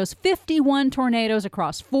tornadoes, 51 tornadoes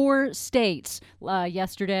across 4 states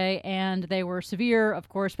yesterday, and they were severe, of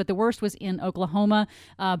course, but the worst was in Oklahoma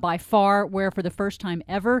by far, where for the first time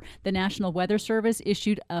ever, the National Weather Service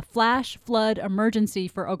issued a flash flood emergency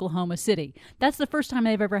for Oklahoma City. That's the first time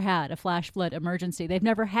they've ever had a flash flood emergency. They've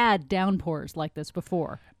never had downpours like this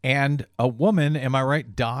before. And a woman, am I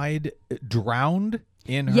right, drowned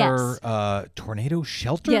in her tornado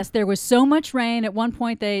shelter? Yes, there was so much rain. At one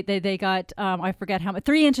point, they got, I forget how much,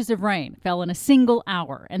 3 inches of rain fell in a single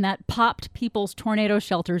hour, and that popped people's tornado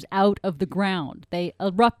shelters out of the ground. They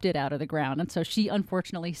erupted out of the ground, and so she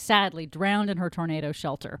unfortunately, sadly, drowned in her tornado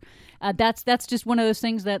shelter. That's just one of those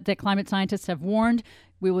things that climate scientists have warned.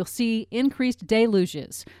 We will see increased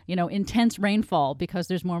deluges, intense rainfall because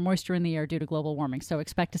there's more moisture in the air due to global warming. So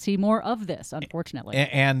expect to see more of this, unfortunately.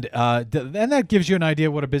 And that gives you an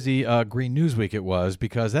idea what a busy Green News Week it was,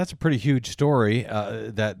 because that's a pretty huge story,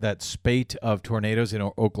 that spate of tornadoes in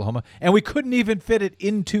Oklahoma. And we couldn't even fit it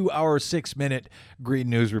into our 6-minute Green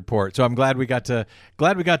News Report. So I'm glad we got to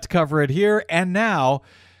cover it here. And now,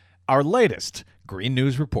 our latest Green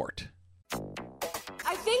News Report.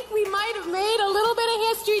 I think we might have made a little bit of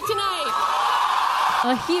history tonight.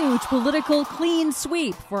 A huge political clean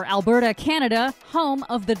sweep for Alberta, Canada, home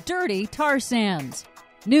of the dirty tar sands.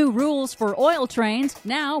 New rules for oil trains,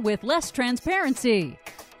 now with less transparency.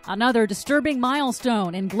 Another disturbing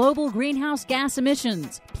milestone in global greenhouse gas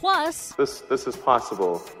emissions. Plus, this is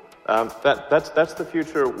possible. That's the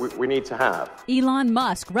future we need to have. Elon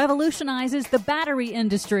Musk revolutionizes the battery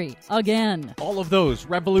industry again. All of those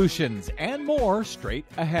revolutions and more straight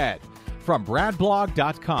ahead. From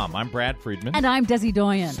BradBlog.com, I'm Brad Friedman. And I'm Desi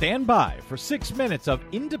Doyen. Stand by for 6 minutes of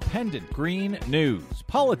independent green news,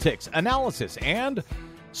 politics, analysis, and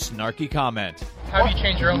snarky comment. How do you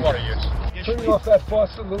change your own water use? Turning off that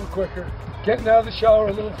faucet a little quicker, getting out of the shower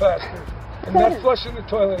a little faster, I'm not flushing the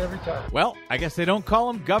toilet every time. Well, I guess they don't call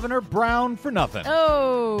him Governor Brown for nothing.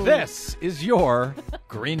 Oh. This is your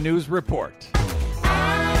Green News Report.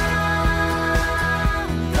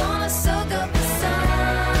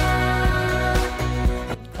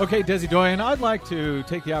 Okay, Desi Doyen, I'd like to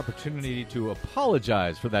take the opportunity to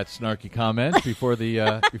apologize for that snarky comment before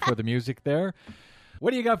the music there. What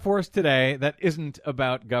do you got for us today that isn't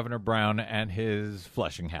about Governor Brown and his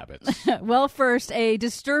flushing habits? Well, first, a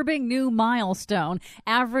disturbing new milestone.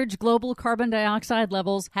 Average global carbon dioxide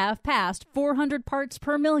levels have passed 400 parts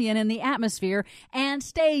per million in the atmosphere and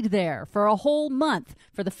stayed there for a whole month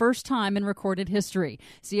for the first time in recorded history.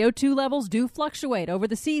 CO2 levels do fluctuate over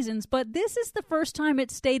the seasons, but this is the first time it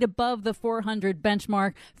stayed above the 400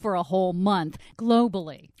 benchmark for a whole month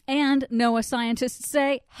globally. And NOAA scientists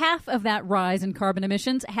say half of that rise in carbon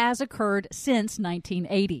emissions has occurred since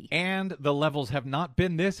 1980. And the levels have not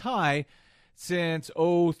been this high since,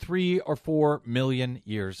 3 or 4 million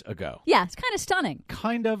years ago. Yeah, it's kind of stunning.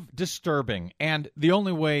 Kind of disturbing. And the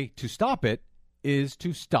only way to stop it is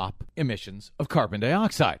to stop emissions of carbon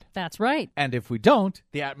dioxide. That's right. And if we don't,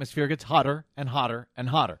 the atmosphere gets hotter and hotter and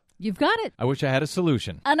hotter. You've got it. I wish I had a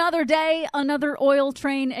solution. Another day, another oil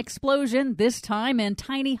train explosion, this time in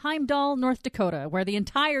tiny Heimdall, North Dakota, where the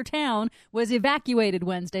entire town was evacuated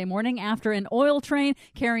Wednesday morning after an oil train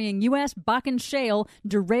carrying U.S. Bakken shale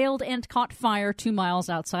derailed and caught fire 2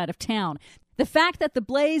 miles outside of town. The fact that the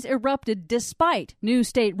blaze erupted despite new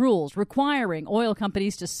state rules requiring oil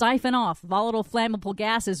companies to siphon off volatile flammable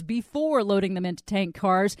gases before loading them into tank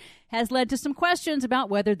cars has led to some questions about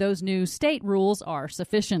whether those new state rules are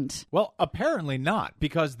sufficient. Well, apparently not,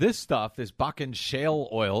 because this stuff, this Bakken shale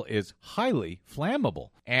oil, is highly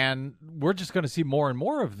flammable. And we're just going to see more and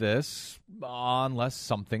more of this unless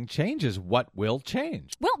something changes. What will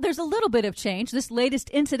change? Well, there's a little bit of change. This latest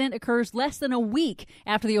incident occurs less than a week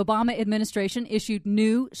after the Obama administration issued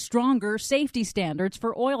new, stronger safety standards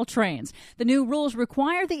for oil trains. The new rules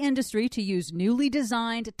require the industry to use newly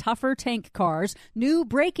designed, tougher tank cars, new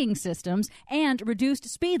braking systems, and reduced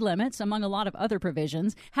speed limits, among a lot of other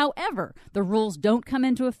provisions. However, the rules don't come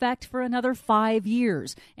into effect for another 5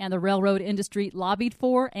 years, and the railroad industry lobbied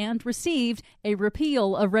for and received a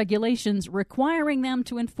repeal of regulations requiring them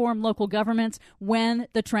to inform local governments when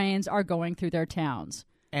the trains are going through their towns.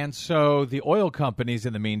 And so the oil companies,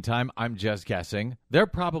 in the meantime, I'm just guessing, they're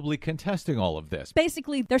probably contesting all of this.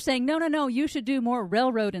 Basically, they're saying, no, you should do more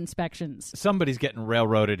railroad inspections. Somebody's getting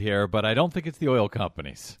railroaded here, but I don't think it's the oil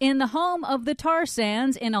companies. In the home of the tar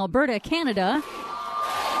sands in Alberta, Canada,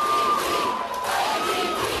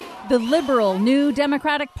 the Liberal New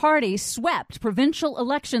Democratic Party swept provincial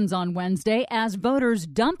elections on Wednesday as voters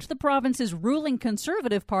dumped the province's ruling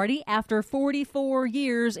Conservative Party after 44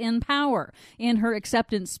 years in power. In her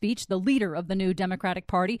acceptance speech, the leader of the New Democratic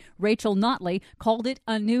Party, Rachel Notley, called it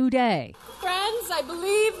a new day. Friends, I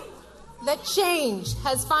believe that change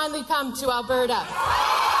has finally come to Alberta.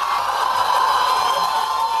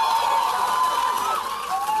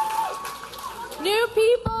 New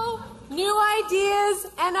people, new ideas,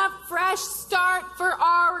 and a fresh start for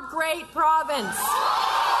our great province.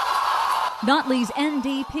 Notley's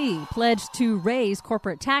NDP pledged to raise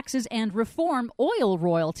corporate taxes and reform oil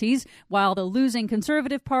royalties, while the losing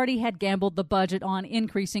Conservative Party had gambled the budget on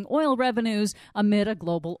increasing oil revenues amid a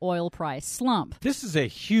global oil price slump. This is a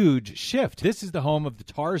huge shift. This is the home of the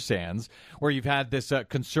tar sands, where you've had this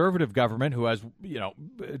conservative government who has,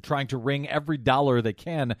 trying to wring every dollar they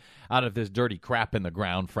can out of this dirty crap in the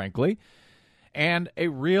ground, frankly. And a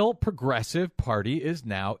real progressive party is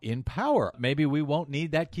now in power. Maybe we won't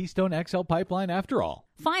need that Keystone XL pipeline after all.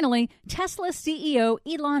 Finally, Tesla CEO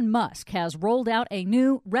Elon Musk has rolled out a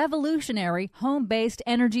new revolutionary home-based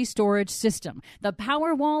energy storage system. The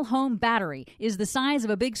Powerwall home battery is the size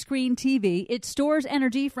of a big screen TV. It stores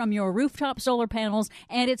energy from your rooftop solar panels,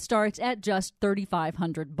 and it starts at just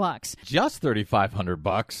 $3,500. Just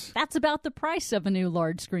 $3,500? That's about the price of a new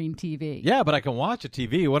large screen TV. Yeah, but I can watch a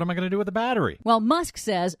TV. What am I going to do with the battery? Well, Musk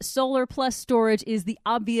says solar plus storage is the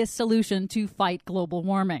obvious solution to fight global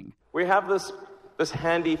warming. We have this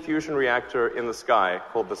handy fusion reactor in the sky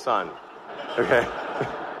called the sun. Okay?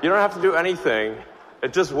 You don't have to do anything.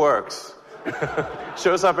 It just works.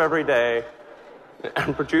 Shows up every day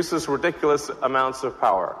and produces ridiculous amounts of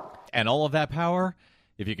power. And all of that power,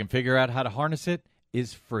 if you can figure out how to harness it,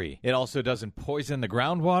 is free. It also doesn't poison the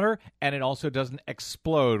groundwater, and it also doesn't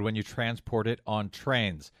explode when you transport it on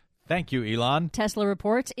trains. Thank you, Elon. Tesla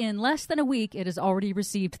reports in less than a week, it has already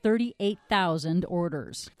received 38,000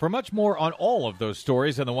 orders. For much more on all of those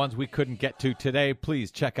stories and the ones we couldn't get to today,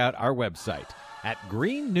 please check out our website, at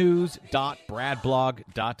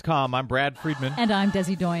greennews.bradblog.com. I'm Brad Friedman. And I'm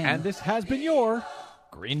Desi Doyen. And this has been your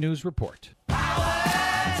Green News Report.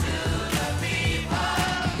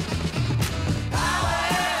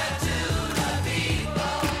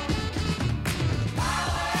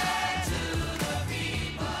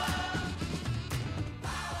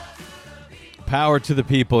 Power to the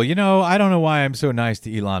people. You know, I don't know why I'm so nice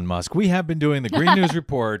to Elon Musk. We have been doing the Green News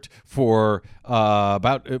Report for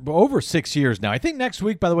about over 6 years now. I think next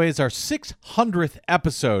week, by the way, is our 600th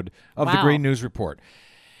episode of the Green News Report.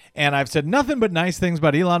 And I've said nothing but nice things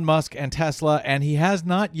about Elon Musk and Tesla, and he has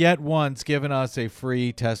not yet once given us a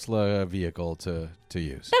free Tesla vehicle to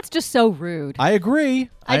use. That's just so rude. I agree.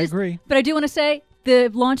 I agree. But I do want to say, the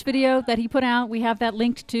launch video that he put out, we have that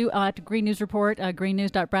linked to Green News Report,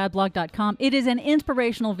 greennews.bradblog.com. It is an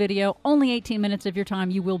inspirational video. Only 18 minutes of your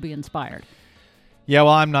time. You will be inspired. Yeah,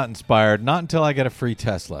 well, I'm not inspired. Not until I get a free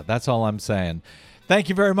Tesla. That's all I'm saying. Thank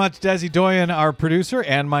you very much, Desi Doyen, our producer.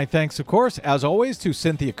 And my thanks, of course, as always, to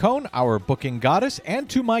Cynthia Cohn, our booking goddess, and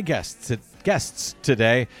to my guests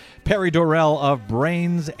today, Perry Dorrell of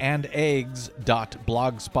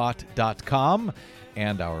brainsandeggs.blogspot.com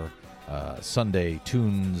and our Sunday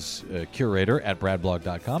Tunes curator at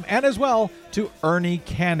bradblog.com, and as well to Ernie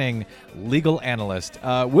Canning, legal analyst.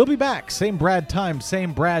 We'll be back, same Brad time,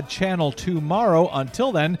 same Brad channel tomorrow.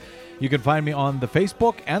 Until then, you can find me on the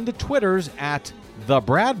Facebook and the Twitters at The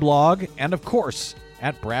Brad Blog, and of course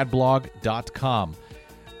at bradblog.com.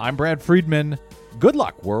 I'm Brad Friedman. Good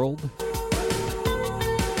luck, world.